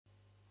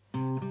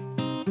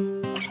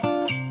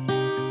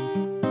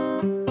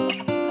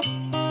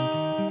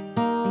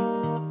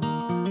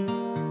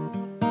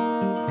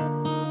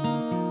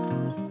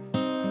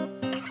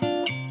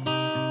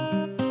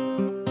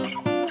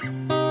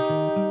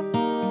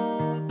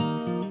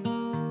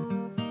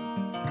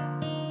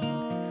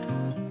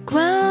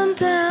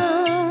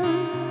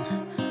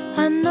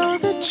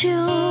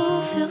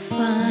you'll feel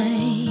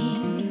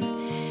fine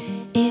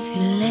if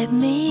you let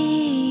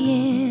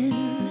me in.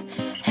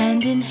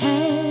 Hand in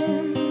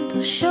hand,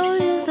 I'll show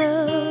you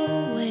the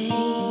way.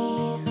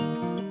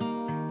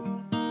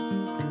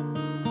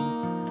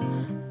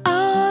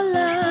 Our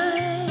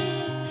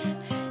life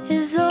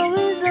is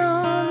always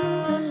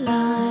on the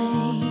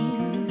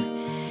line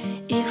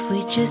if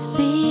we just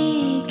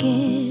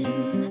begin.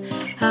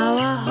 How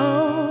I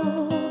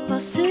hope I'll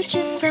suit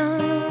you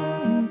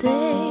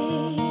someday.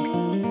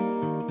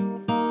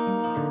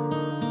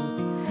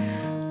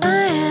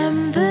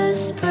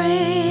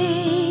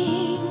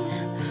 Spring,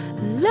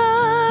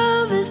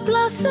 love is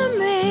blossoming.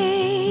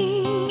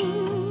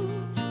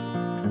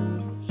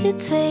 You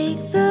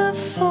take the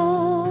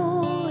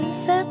fall and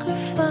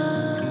sacrifice.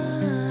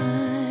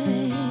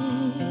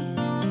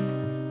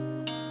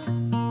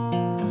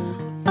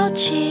 I'll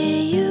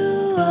cheer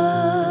you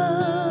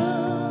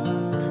up,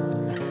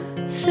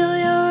 fill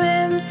your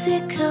empty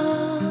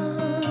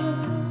cup,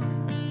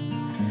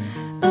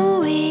 and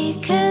we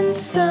can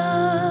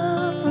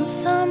sup on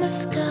summer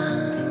skies.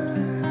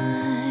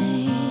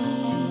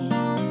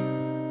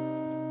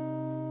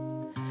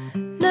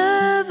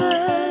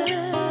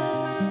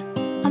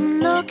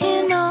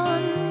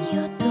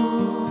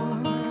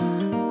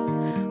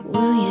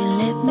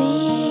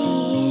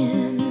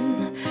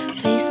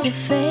 To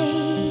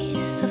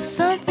face of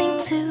something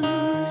to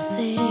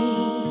say.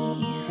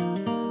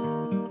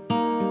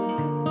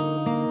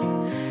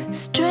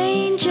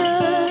 Stranger,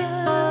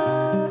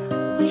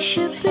 we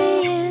should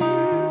be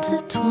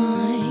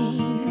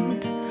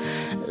intertwined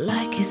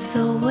like it's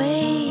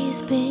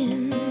always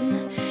been.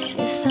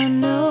 Yes, I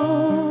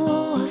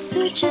know I'll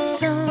suit you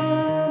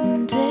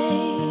someday.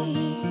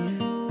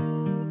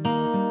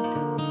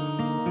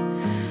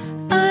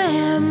 I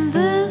am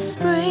the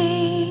spring,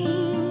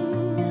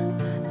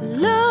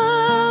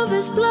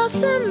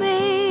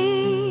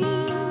 blossoming.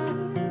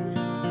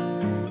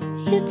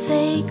 You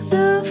take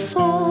the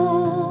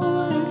fall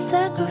and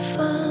sacrifice.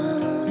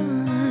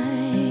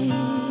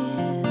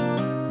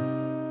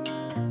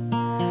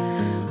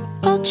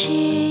 I'll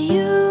cheer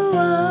you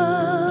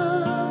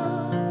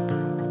up,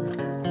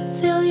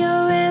 fill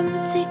your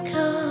empty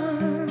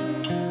cup,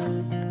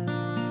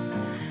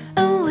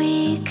 and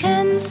we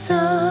can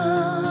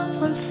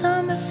sup on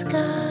summer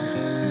skies.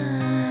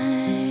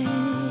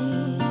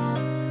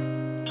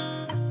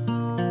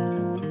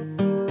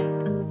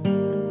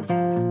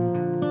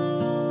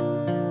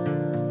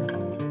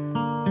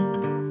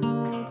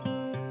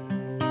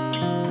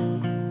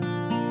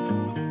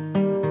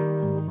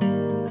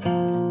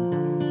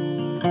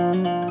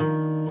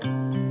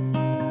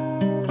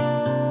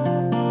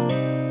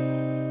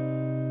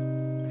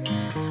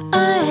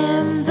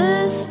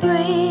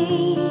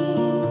 Spring,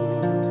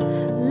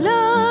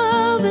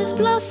 love is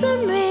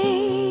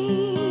blossoming.